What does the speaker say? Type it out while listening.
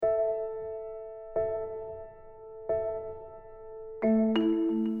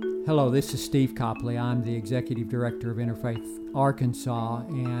Hello, this is Steve Copley. I'm the Executive Director of Interfaith Arkansas,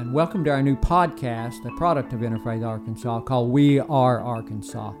 and welcome to our new podcast, a product of Interfaith Arkansas, called We Are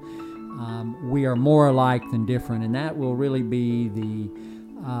Arkansas. We are more alike than different, and that will really be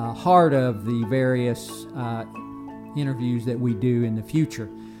the heart of the various interviews that we do in the future.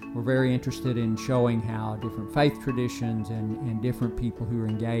 We're very interested in showing how different faith traditions and different people who are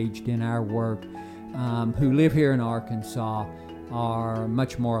engaged in our work, who live here in Arkansas, are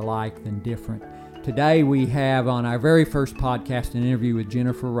much more alike than different. Today we have on our very first podcast an interview with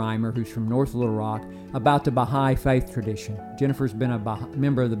Jennifer Reimer, who's from North Little Rock, about the Baha'i faith tradition. Jennifer's been a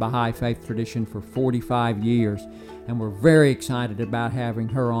member of the Baha'i faith tradition for 45 years, and we're very excited about having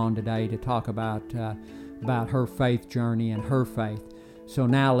her on today to talk about her faith journey and her faith. So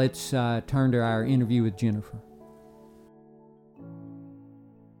now let's turn to our interview with Jennifer.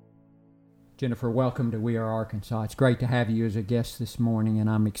 Jennifer, welcome to We Are Arkansas. It's great to have you as a guest this morning, and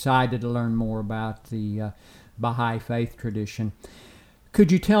I'm excited to learn more about the Baha'i faith tradition.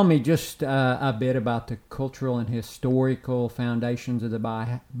 Could you tell me just a bit about the cultural and historical foundations of the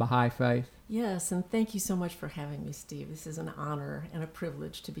Baha'i faith? Yes, and thank you so much for having me, Steve. This is an honor and a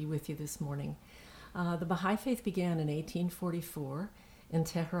privilege to be with you this morning. The Baha'i faith began in 1844 in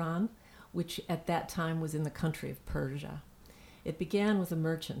Tehran, which at that time was in the country of Persia. It began with a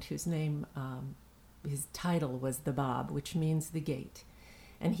merchant whose name, his title was the Bab, which means the gate.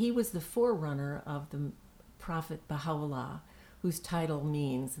 And he was the forerunner of the Prophet Baha'u'llah, whose title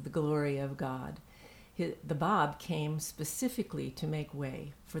means the glory of God. The Bab came specifically to make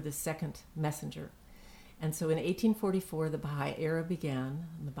way for the second messenger. And so in 1844, the Baha'i era began.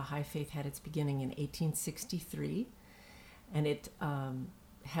 And the Baha'i faith had its beginning in 1863. And it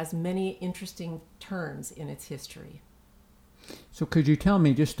has many interesting turns in its history. So could you tell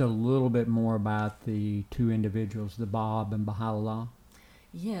me just a little bit more about the two individuals, the Bab and Baha'u'llah?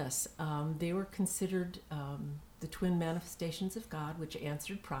 Yes, they were considered the twin manifestations of God, which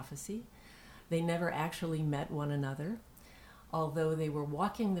answered prophecy. They never actually met one another, although they were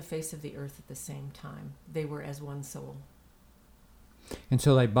walking the face of the earth at the same time. They were as one soul. And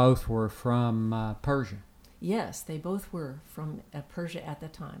so they both were from Persia? Yes, they both were from Persia at the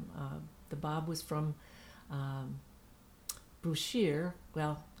time. The Bab was from Bushir.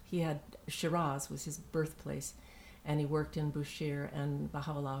 Well, he had Shiraz was his birthplace, and he worked in Bushir, and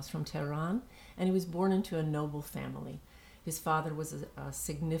Baha'u'llah was from Tehran, and he was born into a noble family. His father was a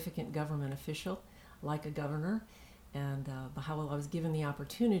significant government official, like a governor, and Baha'u'llah was given the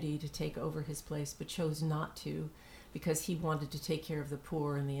opportunity to take over his place, but chose not to because he wanted to take care of the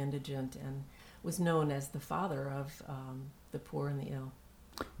poor and the indigent, and was known as the father of the poor and the ill.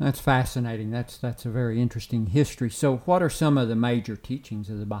 That's fascinating. That's a very interesting history. So what are some of the major teachings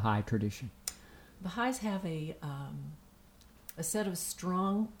of the Baha'i tradition? Baha'is have a set of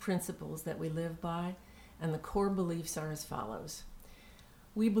strong principles that we live by, and the core beliefs are as follows.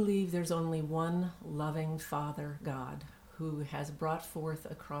 We believe there's only one loving Father, God, who has brought forth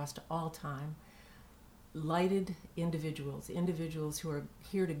across all time lighted individuals who are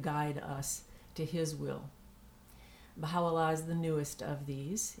here to guide us to His will. Baha'u'llah is the newest of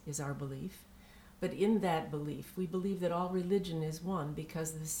these, is our belief. But in that belief, we believe that all religion is one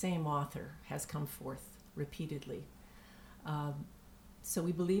because the same author has come forth repeatedly. So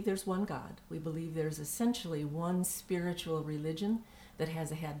we believe there's one God. We believe there's essentially one spiritual religion that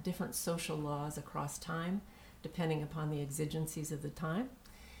has had different social laws across time, depending upon the exigencies of the time.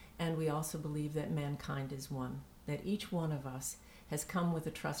 And we also believe that mankind is one, that each one of us has come with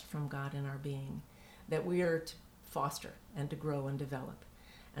a trust from God in our being, that we are to foster and to grow and develop.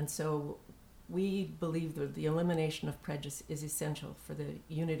 And so we believe that the elimination of prejudice is essential for the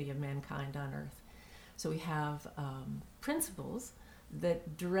unity of mankind on earth. So we have principles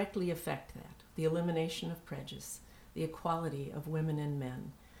that directly affect that: the elimination of prejudice, the equality of women and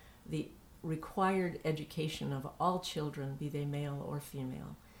men, the required education of all children, be they male or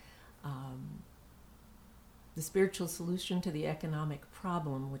female, the spiritual solution to the economic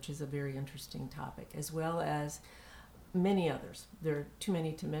problem, which is a very interesting topic, as well as many others. There are too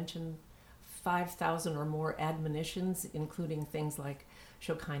many to mention. 5,000 or more admonitions, including things like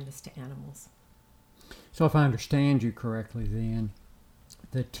show kindness to animals. So if I understand you correctly, then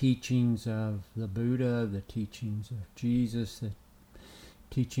the teachings of the Buddha, the teachings of Jesus, the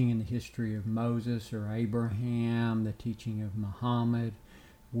teaching in the history of Moses or Abraham, the teaching of Muhammad,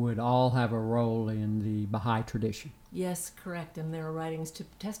 would all have a role in the Baha'i tradition. Yes, correct, and there are writings to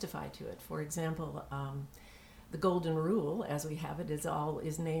testify to it. For example, the Golden Rule, as we have it,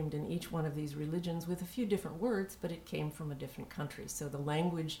 is named in each one of these religions with a few different words, but it came from a different country, so the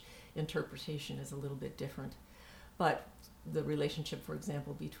language interpretation is a little bit different. But the relationship, for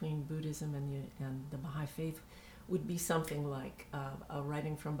example, between Buddhism and the Baha'i faith would be something like a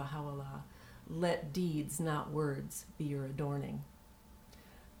writing from Baha'u'llah, "Let deeds, not words, be your adorning."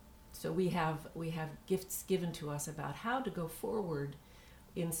 So we have gifts given to us about how to go forward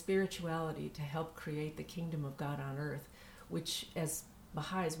in spirituality to help create the kingdom of God on earth, which as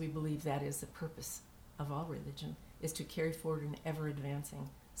Baha'is we believe that is the purpose of all religion, is to carry forward an ever-advancing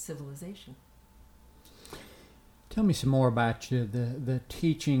civilization. Tell me some more about the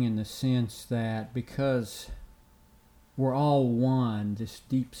teaching in the sense that because we're all one, this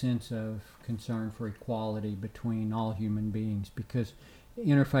deep sense of concern for equality between all human beings, because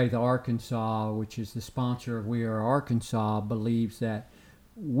Interfaith Arkansas, which is the sponsor of We Are Arkansas, believes that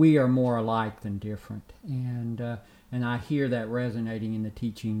we are more alike than different. And I hear that resonating in the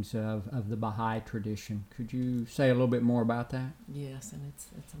teachings of the Baha'i tradition. Could you say a little bit more about that? Yes, and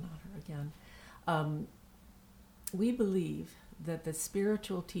it's an honor again. We believe that the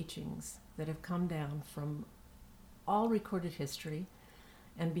spiritual teachings that have come down from all recorded history,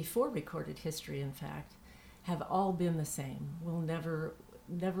 and before recorded history, in fact, have all been the same. We'll never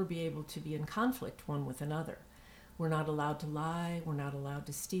be able to be in conflict one with another. We're not allowed to lie, we're not allowed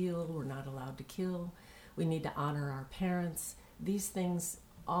to steal, we're not allowed to kill. We need to honor our parents. These things,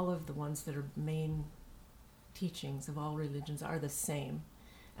 all of the ones that are main teachings of all religions are the same,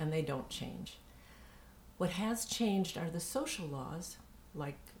 and they don't change. What has changed are the social laws,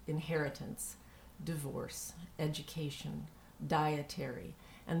 like inheritance, divorce, education, dietary,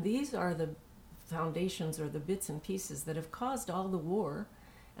 and these are the foundations or the bits and pieces that have caused all the war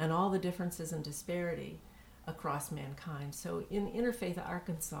and all the differences and disparity across mankind. So in Interfaith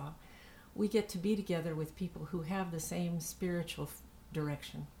Arkansas, we get to be together with people who have the same spiritual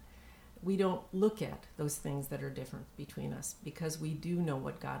direction. We don't look at those things that are different between us because we do know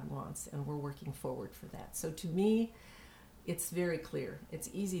what God wants and we're working forward for that. So to me, it's very clear. It's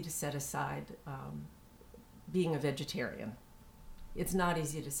easy to set aside being a vegetarian. It's not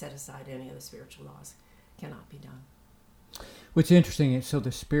easy to set aside any of the spiritual laws. Cannot be done. What's interesting is, so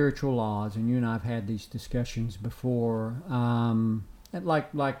the spiritual laws, and you and I have had these discussions before,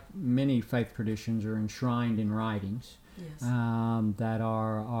 like many faith traditions are enshrined in writings. Yes. That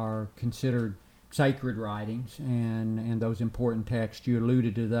are considered sacred writings and those important texts. You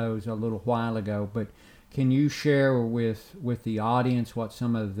alluded to those a little while ago, but can you share with the audience what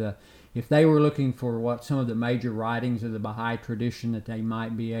some of the, if they were looking for what some of the major writings of the Baha'i tradition that they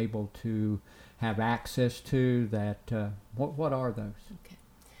might be able to have access to, that what are those? Okay.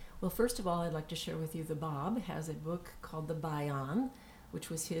 Well, first of all, I'd like to share with you the Bab has a book called the Bayan, which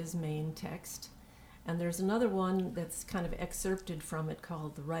was his main text. And there's another one that's kind of excerpted from it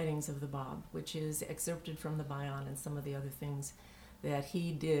called The Writings of the Bab, which is excerpted from the Bayan and some of the other things that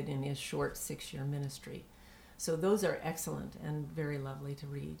he did in his short 6-year ministry. So those are excellent and very lovely to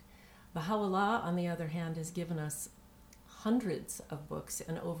read. Baha'u'llah, on the other hand, has given us hundreds of books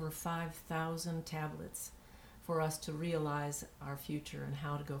and over 5,000 tablets for us to realize our future and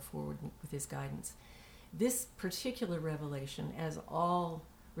how to go forward with his guidance. This particular revelation, as all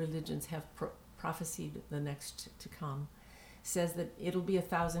religions have prophesied the next to come, says that it'll be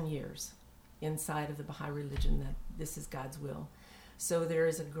 1,000 years inside of the Baha'i religion, that this is God's will. So there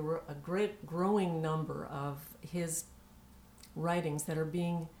is a great growing number of his writings that are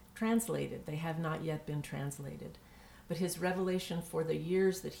being translated. They have not yet been translated. But his revelation for the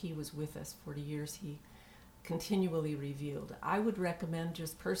years that he was with us, 40 years, he continually revealed. I would recommend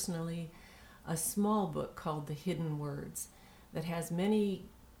just personally a small book called The Hidden Words that has many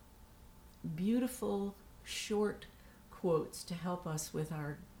beautiful, short quotes to help us with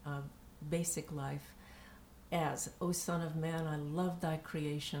our basic life. As, O Son of Man, I love thy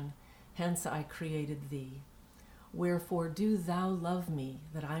creation, hence I created thee. Wherefore do thou love me,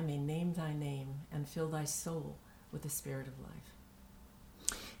 that I may name thy name and fill thy soul with the spirit of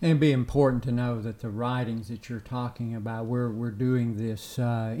life. And it'd be important to know that the writings that you're talking about, we're doing this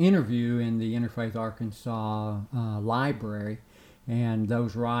interview in the Interfaith Arkansas library, and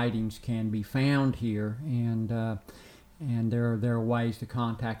those writings can be found here, and there are ways to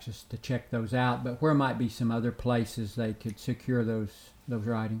contact us to check those out. But where might be some other places they could secure those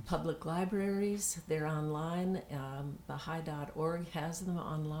writings? Public libraries, they're online. Baha'i.org has them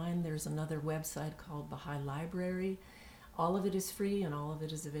online. There's another website called Baha'i Library. All of it is free and all of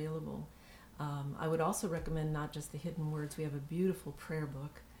it is available. I would also recommend not just the Hidden Words. We have a beautiful prayer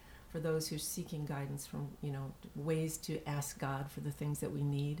book for those who are seeking guidance from, ways to ask God for the things that we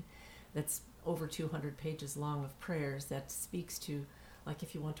need. That's over 200 pages long of prayers that speaks to, like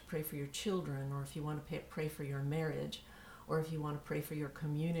if you want to pray for your children, or if you want to pray for your marriage, or if you want to pray for your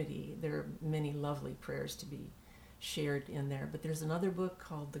community. There are many lovely prayers to be shared in there. But there's another book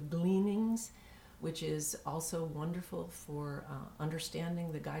called The Gleanings, which is also wonderful for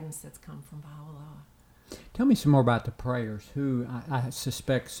understanding the guidance that's come from Baha'u'llah. Tell me some more about the prayers. I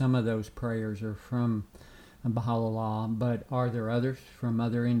suspect some of those prayers are from Baha'u'llah, but are there others from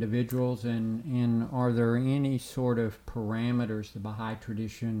other individuals, and are there any sort of parameters the Baha'i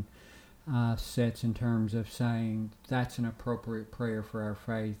tradition sets in terms of saying that's an appropriate prayer for our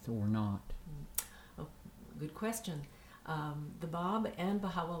faith or not? Oh, good question. The Bab and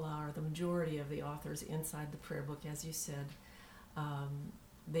Baha'u'llah are the majority of the authors inside the prayer book, as you said.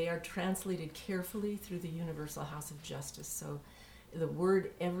 They are translated carefully through the Universal House of Justice. So the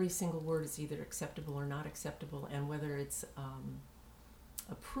word, every single word is either acceptable or not acceptable, and whether it's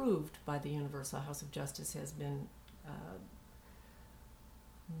approved by the Universal House of Justice has been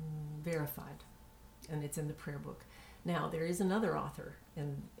verified, and it's in the prayer book. Now, there is another author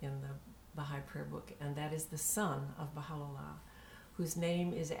in the Baha'i prayer book, and that is the son of Baha'u'llah, whose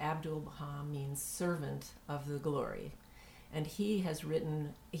name is Abdul Baha, means servant of the glory. And he's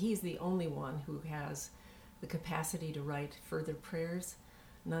the only one who has the capacity to write further prayers.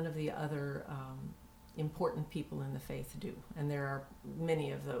 None of the other important people in the faith do. And there are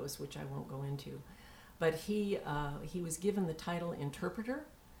many of those, which I won't go into. But he was given the title interpreter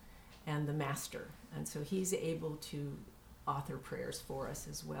and the master. And so he's able to author prayers for us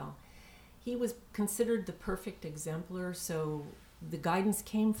as well. He was considered the perfect exemplar, so the guidance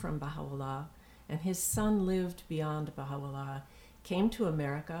came from Baha'u'llah, and his son lived beyond Baha'u'llah, came to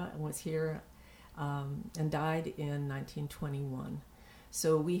America and was here and died in 1921.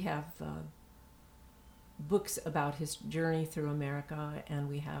 So we have books about his journey through America, and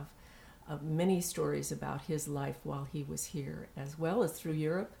we have many stories about his life while he was here, as well as through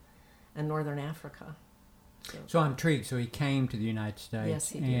Europe and Northern Africa. So I'm intrigued. So he came to the United States, yes,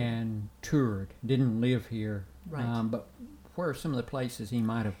 he did, and toured, didn't live here. Right. But where are some of the places he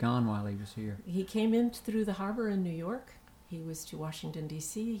might have gone while he was here? He came in through the harbor in New York. He was to Washington,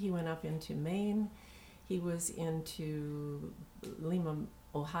 D.C. He went up into Maine. He was into Lima,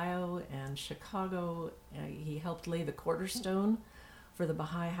 Ohio, and Chicago. He helped lay the cornerstone for the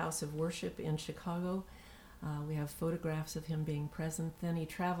Baha'i House of Worship in Chicago. We have photographs of him being present. Then he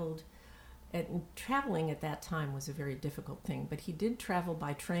traveled. Traveling at that time was a very difficult thing, but he did travel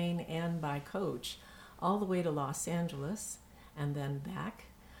by train and by coach all the way to Los Angeles and then back.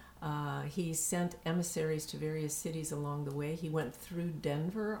 He sent emissaries to various cities along the way. He went through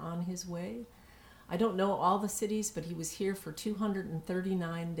Denver on his way. I don't know all the cities, but he was here for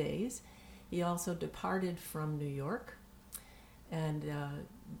 239 days. He also departed from New York and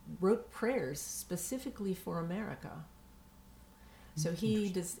wrote prayers specifically for America. So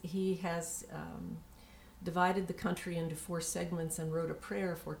he has divided the country into 4 segments and wrote a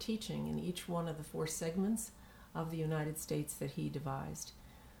prayer for teaching in each one of the 4 segments of the United States that he devised.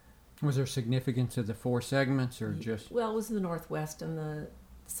 Was there significance of the 4 segments, or just? Well, it was the Northwest and the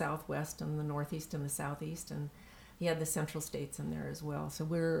Southwest and the Northeast and the Southeast, and he had the Central States in there as well. So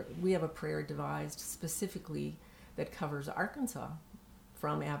we have a prayer devised specifically that covers Arkansas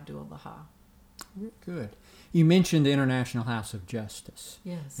from Abdul Baha. Good. You mentioned the International House of Justice.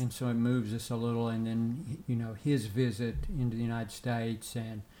 Yes. And so it moves us a little, and then, his visit into the United States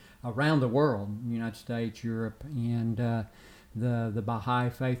and around the world, United States, Europe, and the Baha'i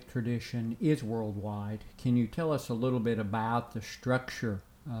faith tradition is worldwide. Can you tell us a little bit about the structure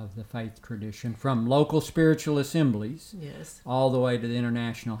of the faith tradition from local spiritual assemblies, yes, all the way to the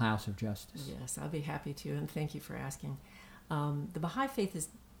International House of Justice? Yes, I'll be happy to, and thank you for asking. The Baha'i faith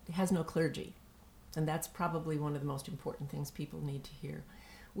has no clergy. And that's probably one of the most important things people need to hear.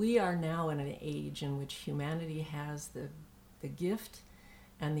 We are now in an age in which humanity has the gift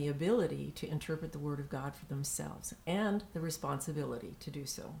and the ability to interpret the Word of God for themselves, and the responsibility to do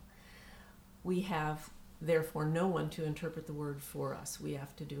so. We have, therefore, no one to interpret the Word for us. We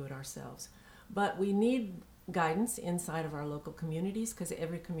have to do it ourselves. But we need guidance inside of our local communities, because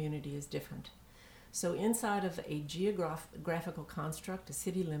every community is different. So inside of a geographical construct, a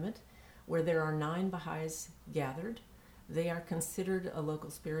city limit, where there are 9 Baha'is gathered, they are considered a local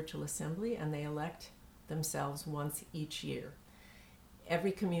spiritual assembly, and they elect themselves once each year.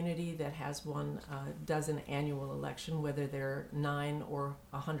 Every community that has one does an annual election, whether there are 9 or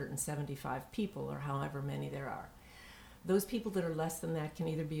 175 people, or however many there are. Those people that are less than that can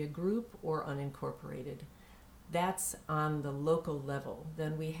either be a group or unincorporated. That's on the local level.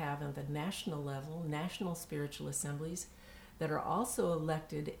 Then we have on the national level, national spiritual assemblies that are also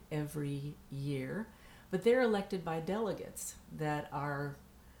elected every year, but they're elected by delegates that are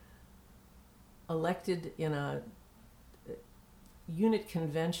elected in a unit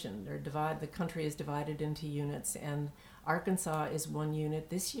convention. The country is divided into units, and Arkansas is one unit.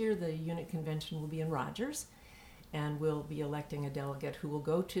 This year, the unit convention will be in Rogers, and we'll be electing a delegate who will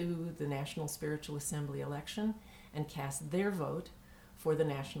go to the National Spiritual Assembly election and cast their vote for the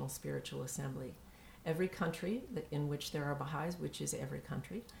National Spiritual Assembly. Every country in which there are Baha'is, which is every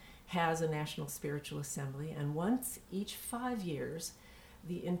country, has a National Spiritual Assembly, and once each 5 years,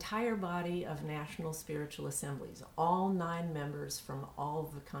 the entire body of National Spiritual Assemblies, all 9 members from all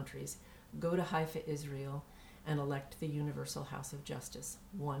of the countries, go to Haifa, Israel, and elect the Universal House of Justice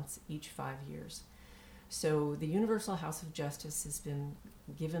once each 5 years. So the Universal House of Justice has been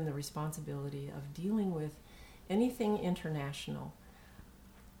given the responsibility of dealing with anything international,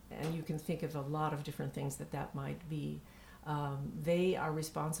 and you can think of a lot of different things that might be. They are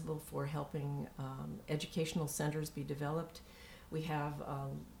responsible for helping educational centers be developed. We have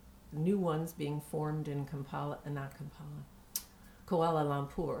new ones being formed in Kuala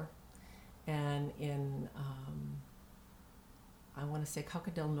Lumpur, and in I want to say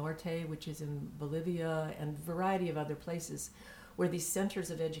Cauca del Norte, which is in Bolivia, and a variety of other places where these centers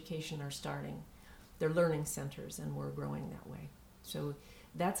of education are starting. They're learning centers, and we're growing that way. So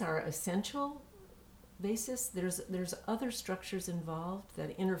that's our essential basis. There's other structures involved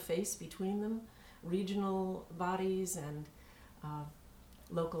that interface between them, regional bodies and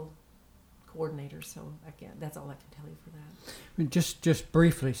local coordinators. So again, that's all I can tell you for that. Just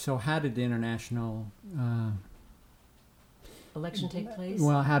briefly, so how did the international election take place?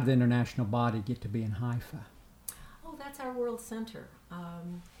 Well, how did the international body get to be in Haifa? Oh, that's our world center.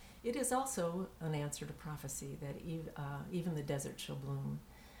 It is also an answer to prophecy that even the desert shall bloom.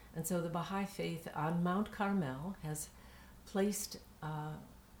 And so the Baha'i faith on Mount Carmel has placed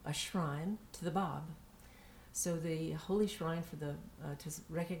a shrine to the Bab. So the holy shrine for to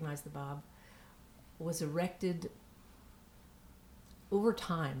recognize the Bab was erected over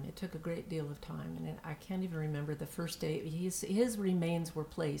time. It took a great deal of time, and I can't even remember the first day. His remains were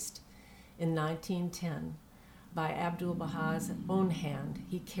placed in 1910 by Abdul Baha's own hand.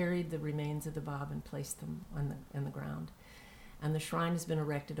 He carried the remains of the Bab and placed them in the ground. And the shrine has been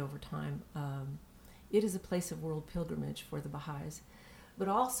erected over time. It is a place of world pilgrimage for the Baha'is. But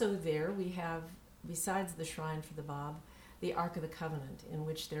also there we have, besides the shrine for the Bab, the Ark of the Covenant, in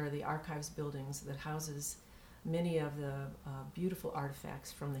which there are the archives buildings that houses many of the beautiful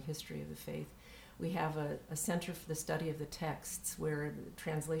artifacts from the history of the faith. We have a center for the study of the texts where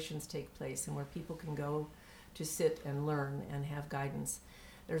translations take place and where people can go to sit and learn and have guidance.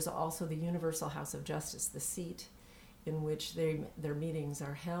 There's also the Universal House of Justice, the seat in which their meetings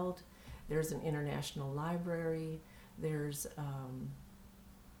are held. There's an international library. There's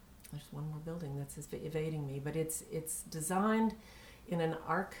one more building that's evading me, but it's designed in an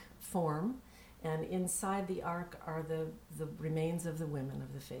ark form, and inside the ark are the remains of the women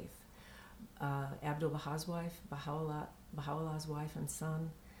of the faith. Abdul Baha's wife, Baha'u'llah's wife and son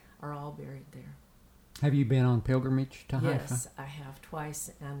are all buried there. Have you been on pilgrimage to Haifa? Yes, I have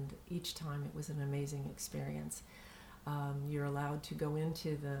twice, and each time it was an amazing experience. You're allowed to go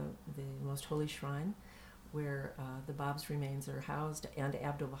into the most holy shrine where the Bab's remains are housed, and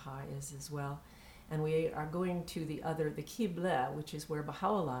Abdul Baha is as well. And we are going to the Qibla, which is where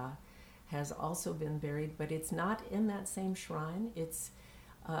Baha'u'llah has also been buried, but it's not in that same shrine. It's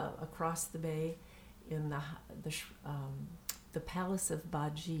across the bay in the palace of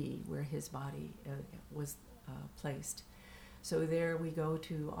Baji, where his body was placed. So there we go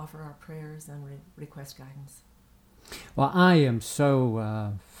to offer our prayers and request guidance. Well, I am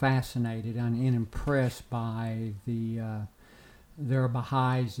so fascinated and impressed by there are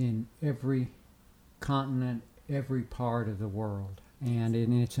Baha'is in every continent, every part of the world. And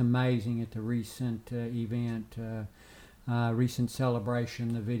it's amazing at the recent event, recent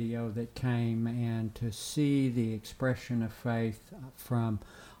celebration, the video that came, and to see the expression of faith from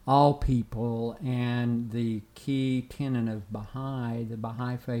all people. And the key tenet of the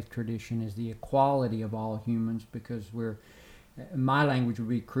Baha'i faith tradition, is the equality of all humans, because my language would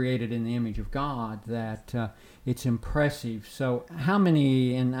be created in the image of God, that it's impressive. So how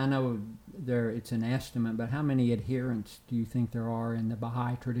many, and I know it's an estimate, but how many adherents do you think there are in the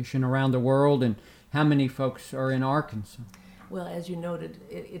Baha'i tradition around the world, and how many folks are in Arkansas? Well, as you noted,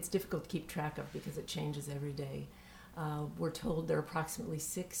 it's difficult to keep track of because it changes every day. We're told there are approximately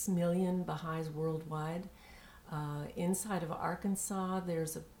 6 million Baha'is worldwide. Inside of Arkansas,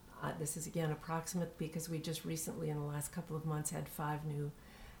 there's this is again approximate because we just recently, in the last couple of months, had 5 new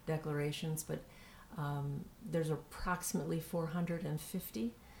declarations, but there's approximately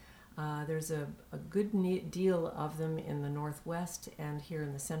 450. There's a good deal of them in the Northwest and here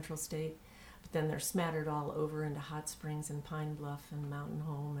in the Central State, but then they're smattered all over into Hot Springs and Pine Bluff and Mountain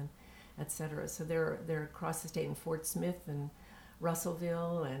Home and etc. So they're across the state in Fort Smith and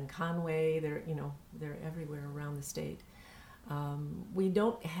Russellville and Conway. They're everywhere around the state. We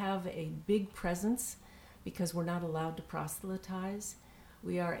don't have a big presence because we're not allowed to proselytize.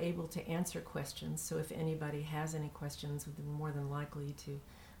 We are able to answer questions. So if anybody has any questions, we're more than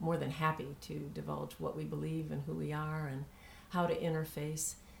happy to divulge what we believe and who we are and how to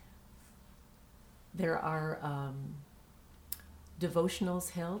interface. There are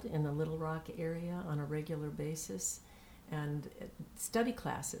devotionals held in the Little Rock area on a regular basis, and study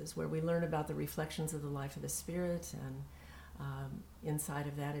classes where we learn about the reflections of the life of the Spirit, and inside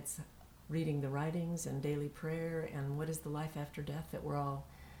of that it's reading the writings and daily prayer and what is the life after death that we're all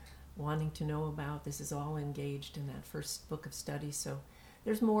wanting to know about. This is all engaged in that first book of study, so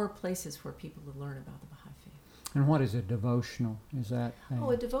there's more places for people to learn about the Baha'i Faith. And what is a devotional? Is that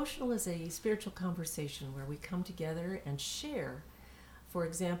a devotional is a spiritual conversation where we come together and share. For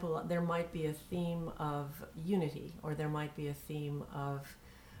example, there might be a theme of unity, or there might be a theme of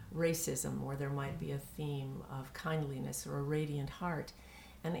racism, or there might be a theme of kindliness or a radiant heart.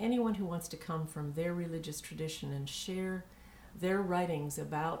 And anyone who wants to come from their religious tradition and share their writings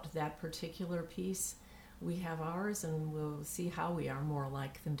about that particular piece, we have ours, and we'll see how we are more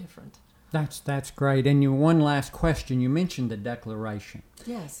alike than different. That's great. And one last question. You mentioned the declaration.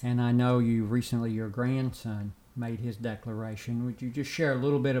 Yes. And I know your grandson made his declaration. Would you just share a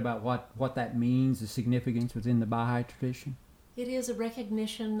little bit about what that means, the significance within the Baha'i tradition? It is a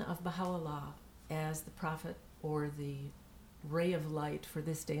recognition of Baha'u'llah as the prophet or the ray of light for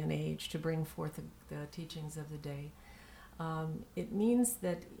this day and age to bring forth the teachings of the day. It means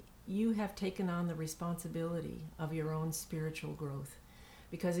that you have taken on the responsibility of your own spiritual growth,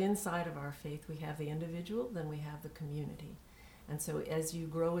 because inside of our faith we have the individual, then we have the community. And so as you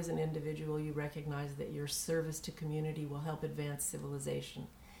grow as an individual, you recognize that your service to community will help advance civilization.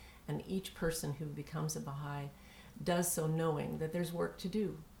 And each person who becomes a Baha'i does so knowing that there's work to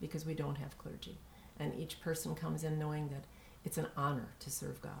do, because we don't have clergy. And each person comes in knowing that it's an honor to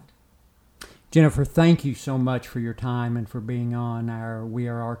serve God. Jennifer, thank you so much for your time and for being on our We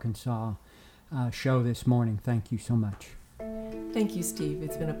Are Arkansas show this morning. Thank you so much. Thank you, Steve.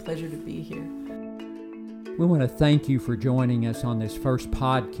 It's been a pleasure to be here. We want to thank you for joining us on this first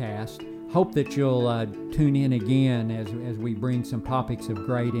podcast. Hope that you'll tune in again as we bring some topics of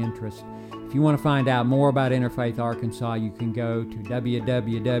great interest. If you want to find out more about Interfaith Arkansas, you can go to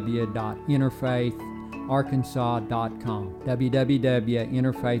www.interfaitharkansas.com,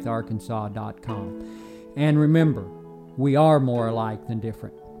 www.interfaitharkansas.com. And remember, we are more alike than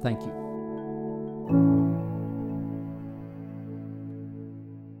different. Thank you.